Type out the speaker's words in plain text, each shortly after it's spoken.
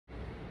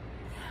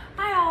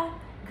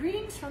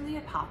Greetings from the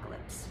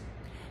apocalypse.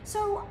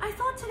 So I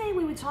thought today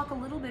we would talk a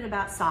little bit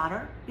about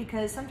solder,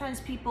 because sometimes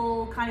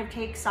people kind of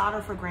take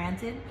solder for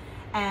granted,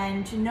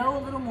 and to know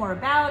a little more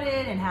about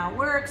it and how it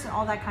works and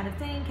all that kind of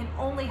thing can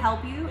only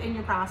help you in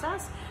your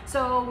process.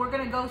 So we're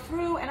going to go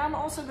through, and I'm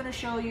also going to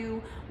show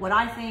you what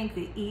I think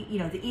the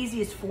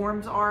easiest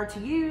forms are to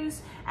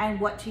use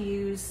and what to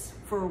use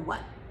for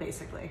what,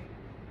 basically.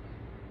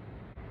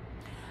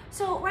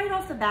 So right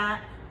off the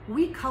bat,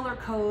 we color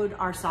code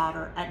our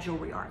solder at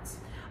Jewelry Arts.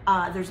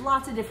 There's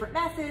lots of different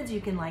methods.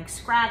 You can like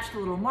scratch the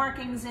little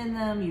markings in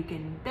them. You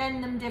can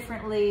bend them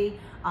differently.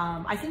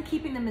 I think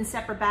keeping them in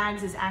separate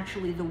bags is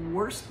actually the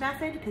worst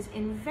method, because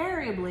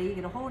invariably you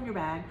get a hole in your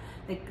bag,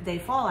 they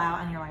fall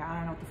out, and you're like, I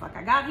don't know what the fuck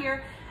I got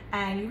here.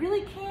 And you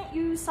really can't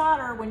use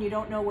solder when you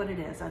don't know what it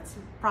is. That's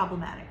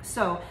problematic.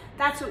 So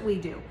that's what we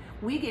do.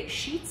 We get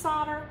sheet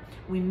solder,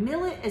 we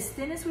mill it as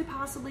thin as we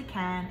possibly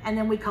can, and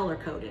then we color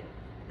code it.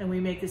 And we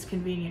make this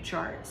convenient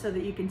chart so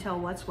that you can tell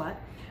what's what.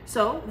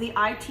 So the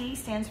IT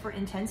stands for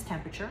intense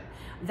temperature.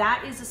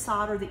 That is a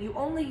solder that you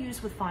only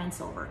use with fine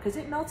silver, because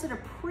it melts at a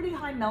pretty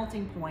high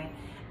melting point.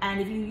 And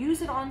if you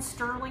use it on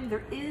sterling,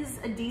 there is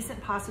a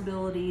decent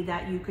possibility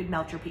that you could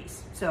melt your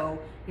piece. So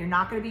you're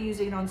not going to be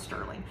using it on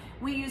sterling.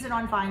 We use it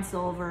on fine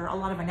silver. A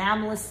lot of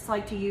enamelists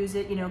like to use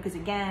it, because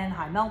again,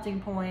 high melting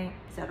point,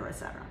 et cetera, et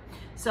cetera.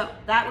 So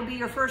that would be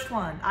your first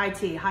one,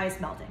 IT, highest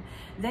melting.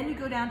 Then you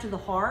go down to the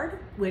hard,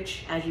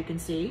 which, as you can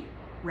see,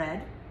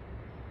 red,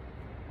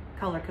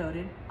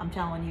 color-coded. I'm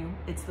telling you,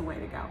 it's the way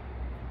to go.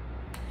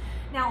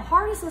 Now,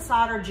 hard is the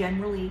solder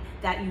generally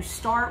that you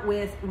start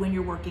with when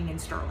you're working in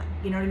sterling.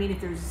 You know what I mean? If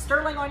there's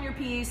sterling on your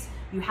piece,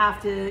 you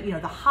have to,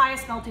 the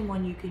highest melting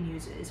one you can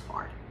use is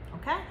hard,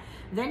 okay?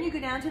 Then you go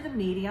down to the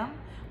medium,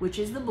 which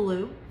is the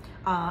blue.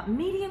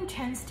 Medium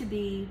tends to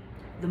be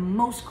the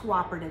most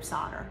cooperative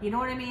solder. You know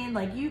what I mean?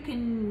 Like, you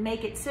can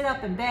make it sit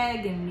up and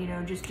beg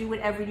and, just do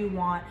whatever you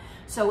want.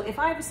 So if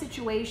I have a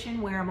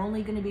situation where I'm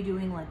only gonna be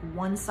doing like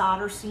one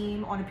solder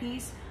seam on a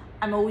piece,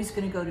 I'm always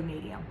gonna go to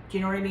medium. Do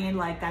you know what I mean?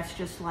 Like, that's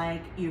just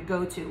like your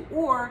go-to.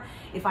 Or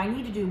if I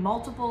need to do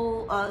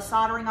multiple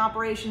soldering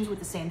operations with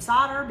the same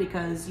solder,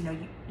 because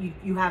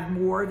you have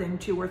more than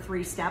 2 or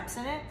 3 steps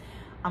in it,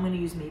 I'm gonna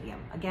use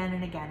medium again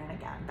and again and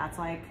again. That's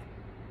like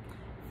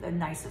the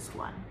nicest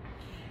one.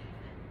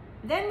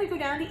 Then we go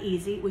down to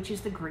easy, which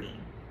is the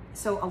green.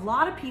 So a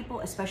lot of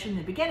people, especially in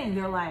the beginning,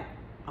 they're like,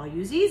 I'll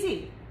use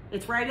easy.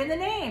 It's right in the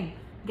name.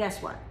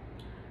 Guess what?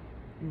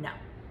 No.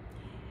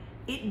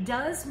 It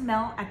does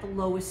melt at the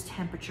lowest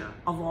temperature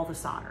of all the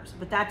solders,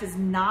 but that does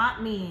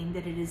not mean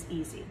that it is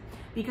easy.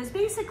 Because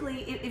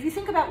basically, if you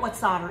think about what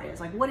solder is,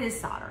 like, what is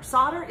solder?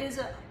 Solder is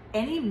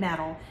any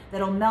metal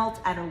that'll melt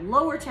at a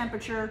lower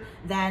temperature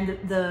than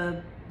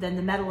the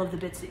metal of the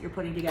bits that you're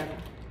putting together.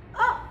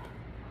 Oh!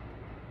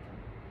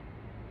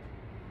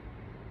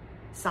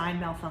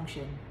 Sign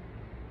malfunction.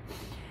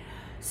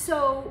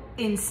 So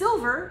in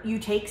silver, you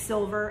take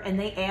silver and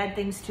they add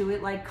things to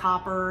it like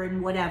copper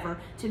and whatever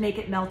to make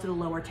it melt at a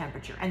lower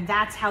temperature. And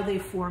that's how they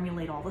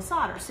formulate all the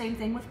solder. Same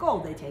thing with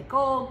gold. They take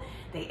gold,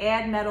 they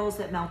add metals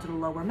that melt at a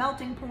lower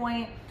melting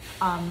point.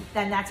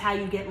 Then that's how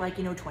you get like,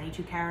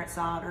 22 karat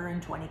solder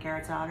and 20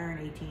 karat solder and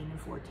 18 and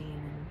 14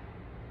 and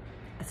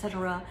et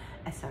cetera,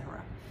 et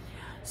cetera.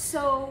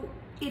 So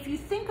if you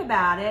think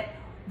about it,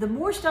 the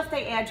more stuff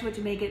they add to it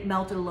to make it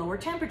melt at a lower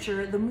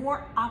temperature, the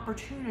more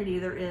opportunity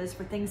there is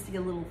for things to get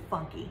a little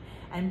funky.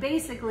 And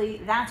basically,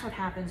 that's what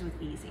happens with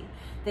easy.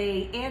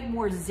 They add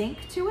more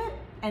zinc to it,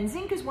 and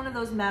zinc is one of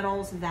those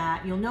metals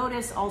that you'll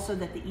notice also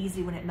that the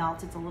easy, when it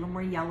melts, it's a little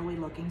more yellowy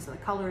looking, so the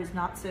color is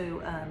not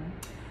so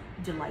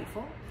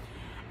delightful.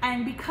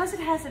 And because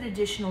it has an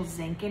additional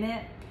zinc in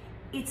it,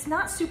 it's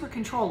not super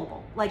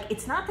controllable. Like,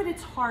 it's not that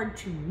it's hard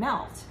to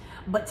melt,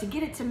 but to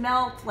get it to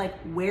melt like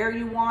where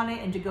you want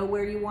it and to go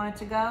where you want it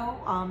to go,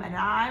 and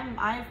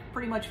I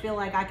pretty much feel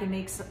like I can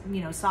make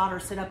solder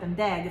sit up and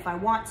beg if I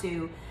want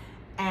to,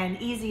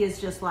 and easy is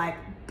just like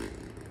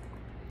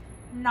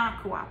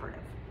not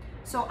cooperative.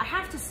 So I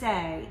have to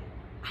say,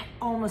 I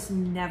almost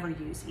never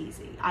use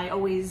easy. I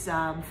always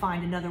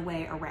find another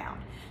way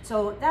around.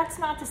 So that's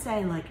not to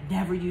say like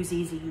never use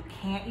easy. You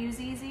can't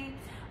use easy,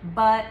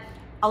 but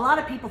a lot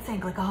of people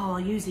think like, oh, I'll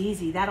use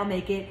easy, that'll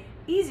make it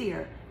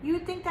easier. You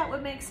would think that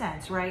would make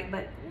sense, right?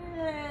 But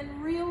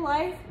in real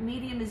life,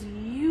 medium is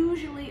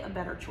usually a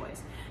better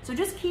choice. So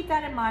just keep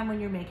that in mind when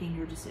you're making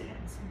your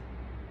decisions.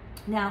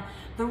 Now,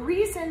 the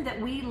reason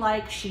that we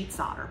like sheet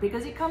solder,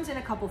 because it comes in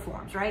a couple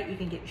forms, right? You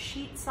can get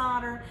sheet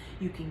solder,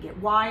 you can get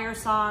wire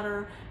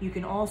solder, you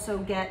can also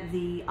get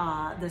the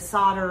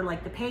solder,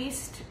 like the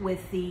paste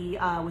with the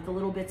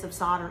little bits of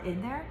solder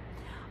in there.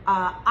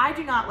 I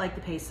do not like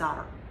the paste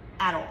solder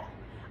at all.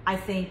 I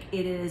think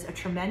it is a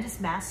tremendous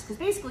mess, because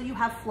basically you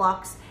have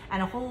flux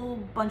and a whole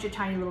bunch of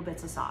tiny little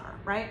bits of solder,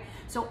 right?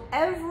 So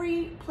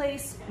every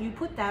place you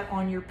put that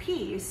on your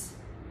piece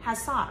has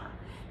solder.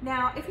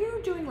 Now, if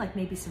you're doing like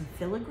maybe some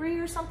filigree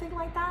or something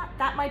like that,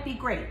 that might be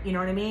great. You know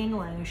what I mean?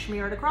 Like, you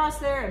smear it across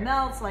there, it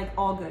melts, like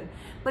all good.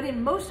 But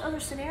in most other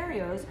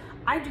scenarios,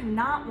 I do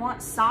not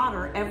want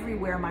solder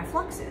everywhere my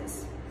flux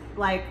is.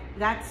 Like,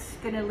 that's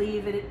gonna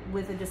leave it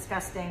with a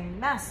disgusting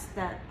mess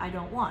that I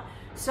don't want.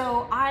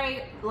 So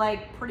I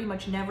like pretty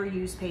much never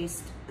use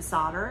paste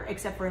solder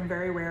except for in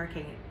very rare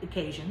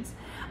occasions.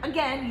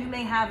 Again, you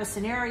may have a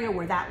scenario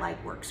where that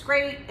like works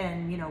great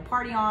and, you know,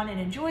 party on and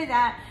enjoy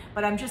that,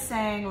 but I'm just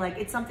saying, like,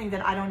 it's something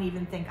that I don't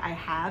even think I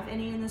have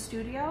any in the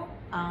studio.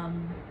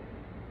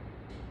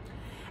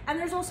 And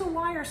there's also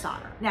wire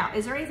solder. Now,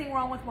 is there anything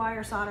wrong with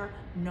wire solder?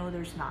 No,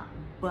 there's not,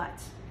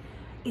 but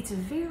it's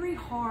very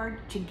hard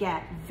to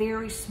get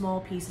very small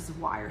pieces of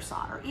wire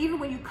solder. Even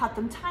when you cut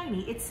them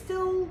tiny, it's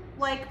still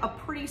like a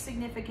pretty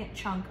significant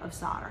chunk of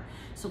solder.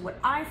 So what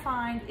I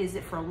find is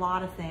that for a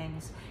lot of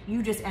things,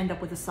 you just end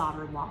up with a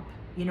solder lump.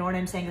 You know what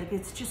I'm saying? Like,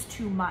 it's just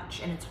too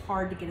much and it's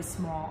hard to get a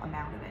small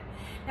amount of it.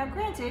 Now,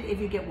 granted, if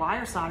you get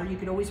wire solder, you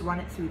could always run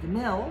it through the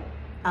mill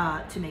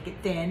to make it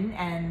thin,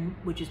 and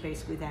which is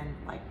basically then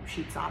like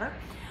sheet solder.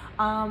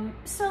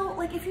 So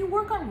like if you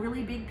work on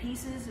really big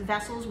pieces,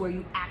 vessels where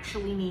you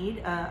actually need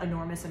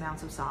enormous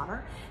amounts of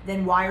solder,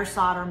 then wire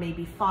solder may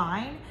be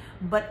fine.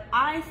 But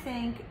I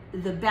think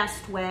the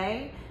best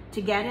way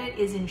to get it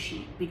is in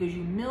sheet, because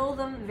you mill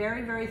them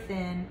very, very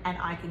thin, and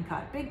I can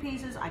cut big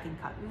pieces, I can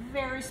cut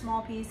very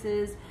small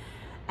pieces.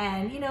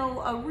 And you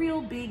know, a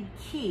real big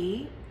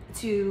key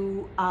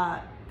to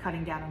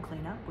cutting down on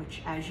cleanup,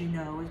 which as you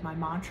know is my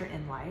mantra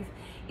in life,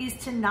 is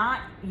to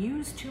not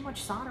use too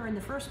much solder in the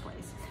first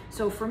place.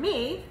 So for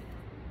me,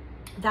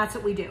 that's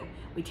what we do.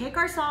 We take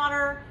our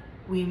solder,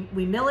 we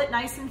mill it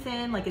nice and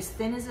thin, like as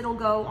thin as it'll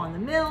go on the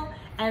mill,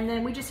 and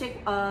then we just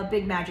take a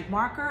big magic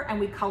marker and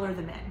we color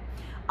them in.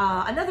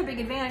 Another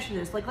big advantage to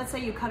this, like let's say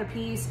you cut a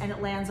piece and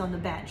it lands on the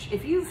bench.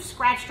 If you've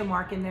scratched a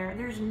mark in there,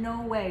 there's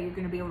no way you're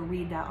gonna be able to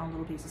read that on a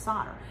little piece of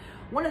solder.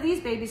 One of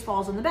these babies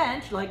falls on the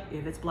bench, like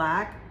if it's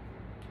black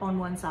on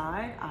one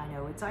side, I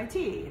know it's IT.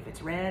 If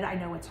it's red, I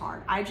know it's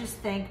hard. I just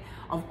think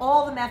of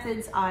all the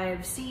methods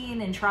I've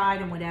seen and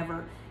tried and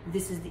whatever,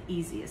 this is the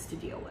easiest to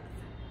deal with.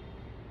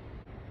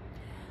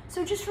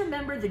 So just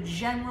remember the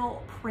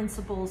general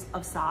principles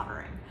of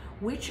soldering,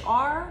 which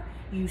are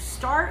you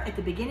start at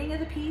the beginning of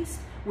the piece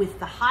with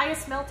the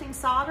highest melting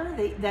solder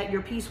that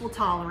your piece will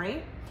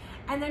tolerate,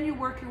 and then you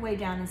work your way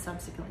down in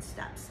subsequent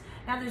steps.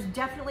 Now there's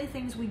definitely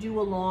things we do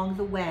along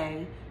the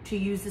way to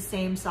use the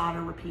same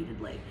solder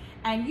repeatedly.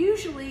 And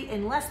usually,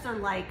 unless they're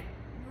like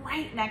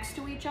right next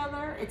to each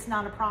other, it's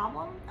not a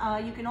problem.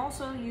 You can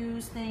also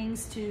use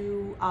things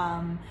to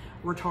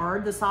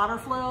retard the solder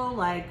flow,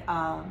 like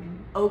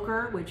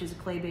ochre, which is a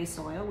clay-based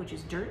soil, which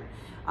is dirt.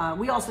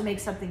 We also make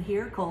something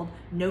here called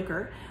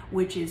noker,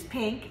 which is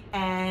pink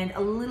and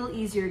a little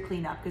easier to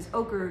clean up, because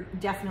ochre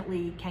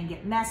definitely can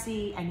get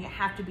messy and you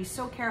have to be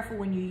so careful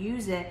when you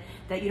use it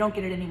that you don't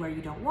get it anywhere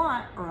you don't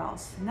want, or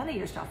else none of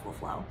your stuff will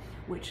flow,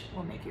 which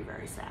will make you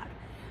very sad.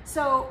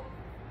 So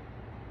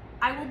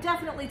I will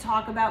definitely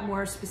talk about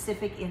more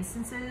specific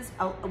instances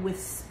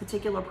with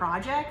particular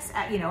projects,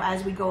 you know,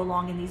 as we go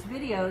along in these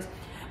videos.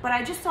 But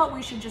I just thought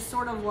we should just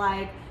sort of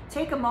like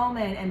take a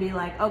moment and be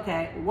like,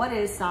 okay, what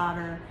is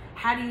solder?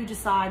 How do you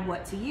decide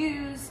what to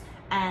use?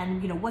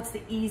 And you know, what's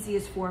the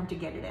easiest form to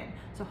get it in?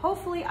 So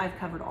hopefully I've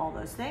covered all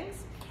those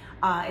things.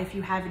 If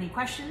you have any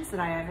questions that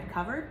I haven't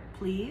covered,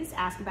 please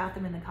ask about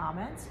them in the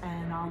comments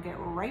and I'll get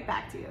right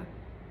back to you.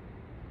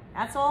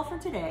 That's all for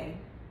today.